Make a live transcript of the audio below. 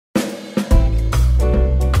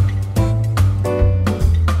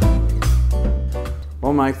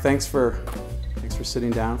Well, Mike, thanks for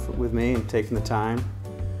sitting down with me and taking the time.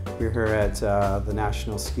 We're here at the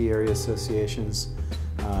National Ski Area Association's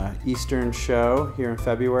Eastern Show here in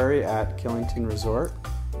February at Killington Resort.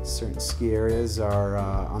 Certain ski areas are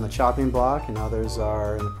on the chopping block, and others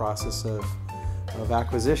are in the process of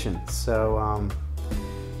acquisition. So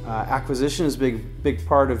acquisition is a big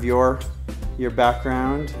part of your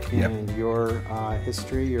background and your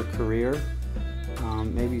history, your career.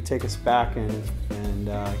 Maybe you take us back and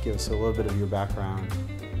give us a little bit of your background,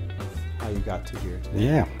 how you got to here today.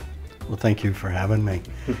 Yeah, well, thank you for having me.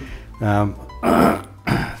 The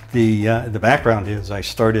background is I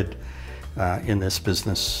started in this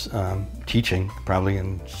business teaching probably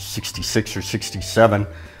in '66 or '67.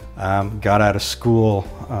 Got out of school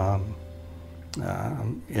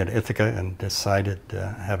at Ithaca and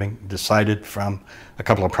having decided from a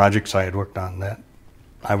couple of projects I had worked on that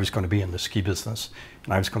I was going to be in the ski business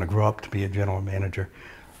and I was going to grow up to be a general manager.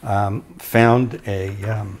 Found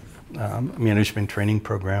a management training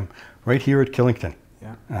program right here at Killington.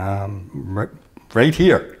 Yeah. Right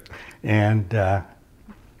here. And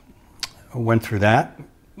went through that,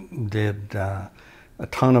 did a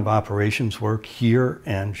ton of operations work here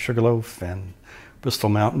and Sugarloaf and Bristol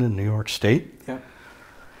Mountain in New York State. Yeah.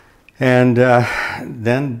 And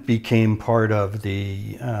then became part of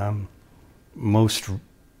the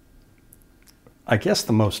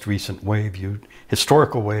the most recent wave,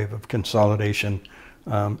 historical wave of consolidation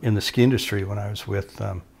in the ski industry when I was with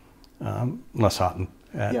Les Houghton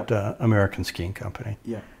at American Skiing Company.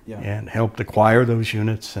 Yeah. Yeah. And helped acquire those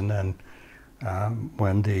units, and then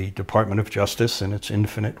when the Department of Justice, in its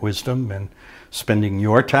infinite wisdom and spending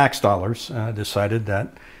your tax dollars, decided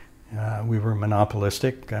that we were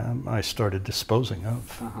monopolistic, I started disposing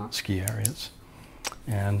of ski areas.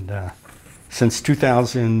 And since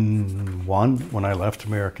 2001, when I left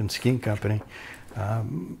American Skiing Company,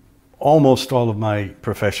 almost all of my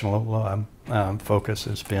professional focus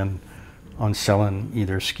has been on selling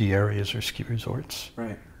either ski areas or ski resorts.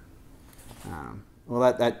 Right.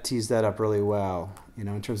 Well, that tees that up really well. You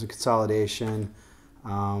know, in terms of consolidation,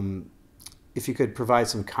 if you could provide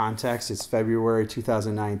some context, it's February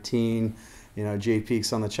 2019. You know, Jay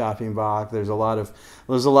Peak's on the chopping block. There's a lot of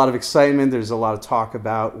excitement. There's a lot of talk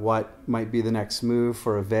about what might be the next move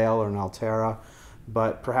for a Vail or an Altera.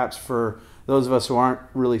 But perhaps for those of us who aren't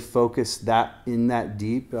really focused that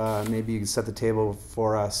deep, maybe you can set the table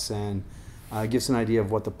for us and give us an idea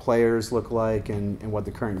of what the players look like and what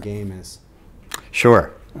the current game is.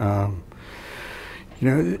 Sure. You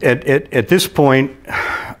know, at this point,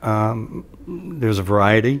 there's a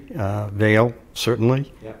variety. Vail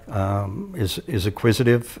certainly is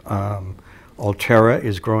acquisitive. Altera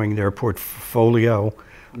is growing their portfolio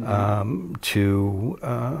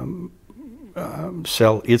to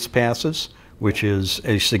sell its passes, which is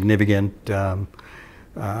a significant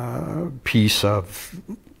piece of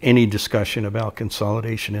any discussion about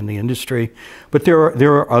consolidation in the industry. But there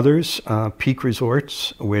are others. Peak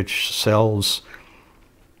Resorts, which sells,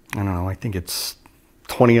 I don't know, I think it's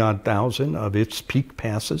 20-odd thousand of its peak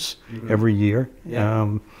passes every year.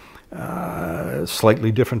 Yeah.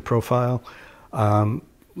 Slightly different profile.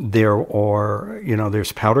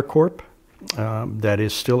 There's Powder Corp that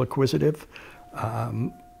is still acquisitive.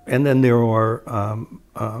 And then there are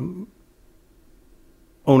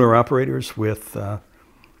owner-operators with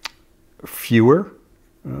fewer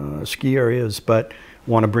ski areas, but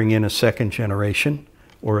want to bring in a second generation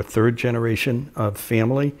or a third generation of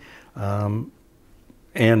family.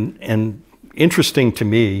 And interesting to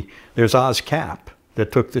me, there's OzCap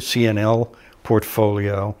that took the CNL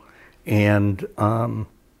portfolio and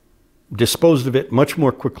disposed of it much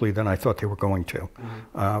more quickly than I thought they were going to,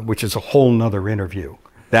 which is a whole nother interview.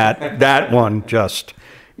 That one just,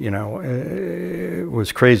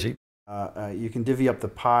 was crazy. You can divvy up the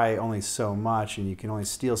pie only so much, and you can only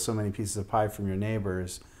steal so many pieces of pie from your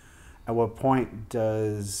neighbors. At what point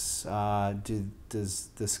does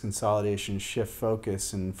this consolidation shift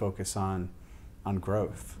focus and focus on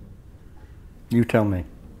growth? You tell me.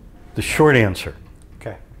 The short answer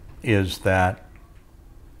is that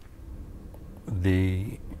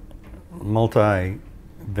the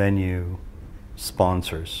multi-venue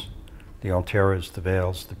sponsors, the Alteras, the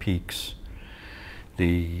Vails, the Peaks,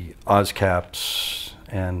 the OzCaps,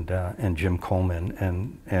 and Jim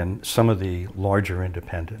Coleman, and some of the larger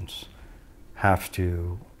independents have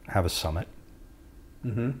to have a summit.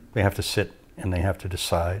 They have to sit and they have to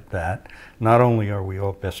decide that not only are we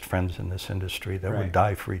all best friends in this industry, that we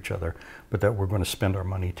die for each other, but that we're going to spend our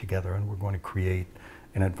money together and we're going to create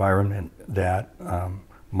an environment that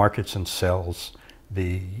markets and sells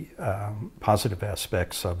the positive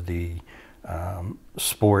aspects of the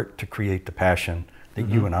sport to create the passion that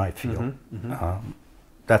you and I feel.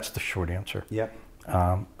 That's the short answer. Yep.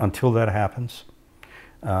 Until that happens,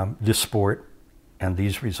 this sport and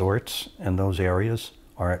these resorts and those areas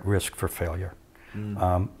are at risk for failure.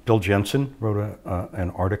 Bill Jensen wrote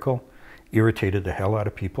an article, irritated the hell out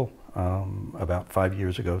of people about 5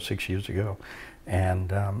 years ago, 6 years ago,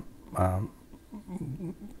 and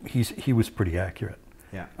he was pretty accurate.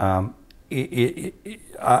 Yeah.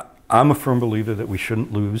 I'm a firm believer that we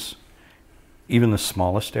shouldn't lose even the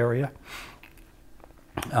smallest area.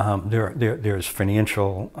 There's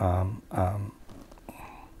financial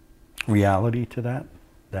reality to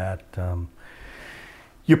that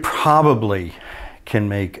you probably can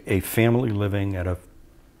make a family living at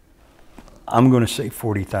I'm going to say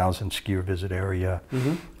 40,000 skier visit area.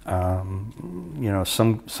 You know,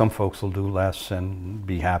 some folks will do less and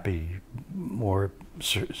be happy or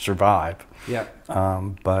survive. Yeah.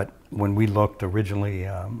 But when we looked originally,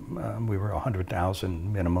 we were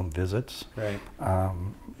 100,000 minimum visits. Right.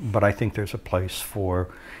 But I think there's a place for,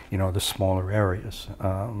 you know, the smaller areas.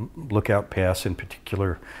 Lookout Pass in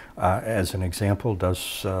particular, as an example,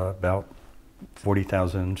 does about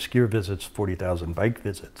 40,000 skier visits, 40,000 bike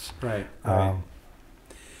visits. Right.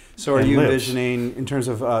 So are you lives. envisioning, in terms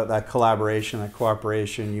of that collaboration, that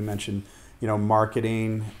cooperation, you mentioned, you know,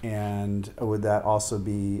 marketing, and would that also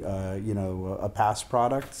be, you know, a pass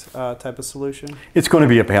product type of solution? It's going to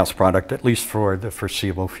be a pass product, at least for the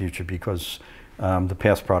foreseeable future, because the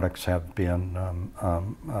pass products have been,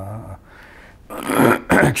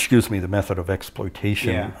 excuse me, the method of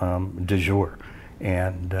exploitation du jour.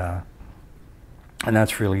 And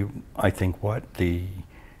that's really, I think, what the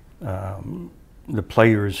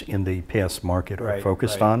players in the pass market are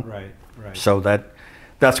focused on. Right. So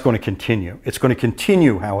that's going to continue. It's going to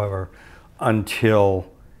continue, however,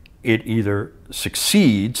 until it either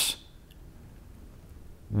succeeds,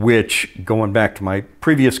 which, going back to my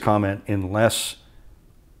previous comment, unless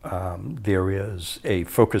there is a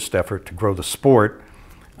focused effort to grow the sport,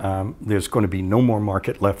 there's going to be no more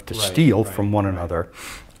market left to steal from one another,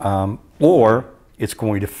 or it's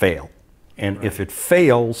going to fail. And if it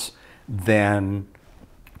fails, then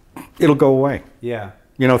it'll go away. Yeah.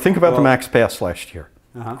 You know, think about the Max Pass last year.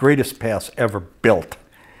 Greatest pass ever built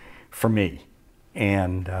for me.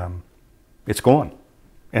 And it's gone.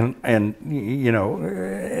 And you know,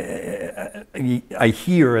 I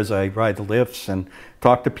hear as I ride the lifts and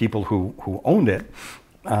talk to people who owned it,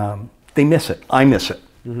 they miss it. I miss it.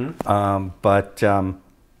 But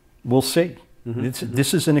we'll see.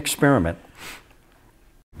 This is an experiment.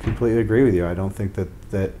 Completely agree with you. I don't think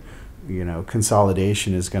that you know,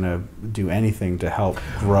 consolidation is going to do anything to help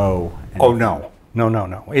grow. Oh, no.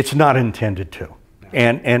 It's not intended to. No.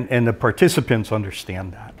 And the participants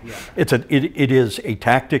understand that. Yeah. It is a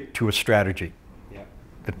tactic to a strategy. Yeah.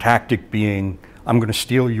 The tactic being, I'm going to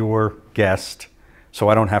steal your guest so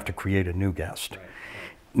I don't have to create a new guest. Right.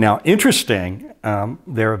 Now, interesting,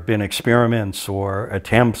 there have been experiments or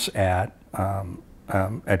attempts at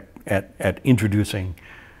introducing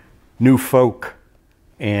new folk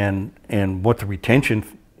and what the retention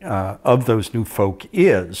of those new folk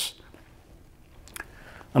is.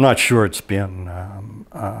 I'm not sure it's been,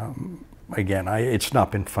 again, it's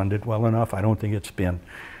not been funded well enough. I don't think it's been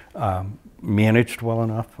managed well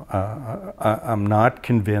enough. I'm not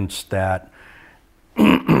convinced that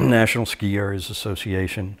National Ski Areas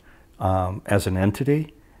Association as an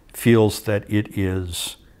entity feels that it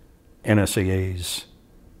is NSAA's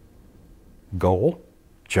goal,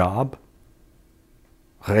 job,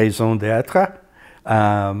 raison d'etre,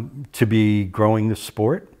 to be growing the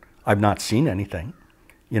sport. I've not seen anything.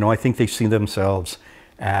 You know, I think they see themselves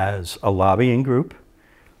as a lobbying group,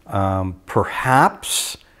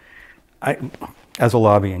 perhaps as a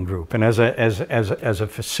lobbying group, and as a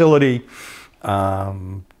facility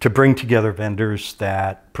to bring together vendors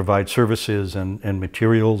that provide services and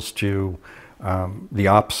materials to the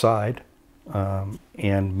ops side,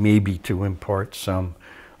 and maybe to impart some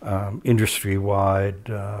industry-wide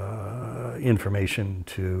information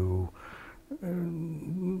to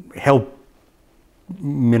help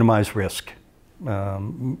minimize risk,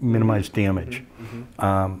 minimize damage.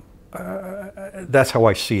 That's how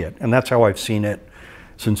I see it, and that's how I've seen it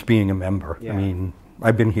since being a member. Yeah. I mean,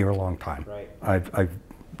 I've been here a long time. Right.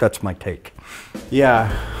 That's my take. Yeah,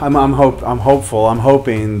 I'm hopeful. I'm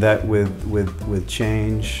hoping that with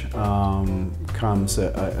change comes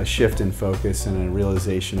a shift in focus and a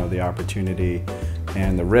realization of the opportunity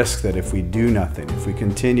and the risk that if we do nothing, if we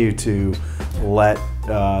continue to let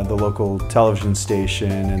the local television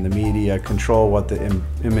station and the media control what the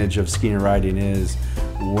image of skiing and riding is,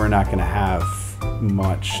 we're not going to have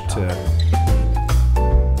much to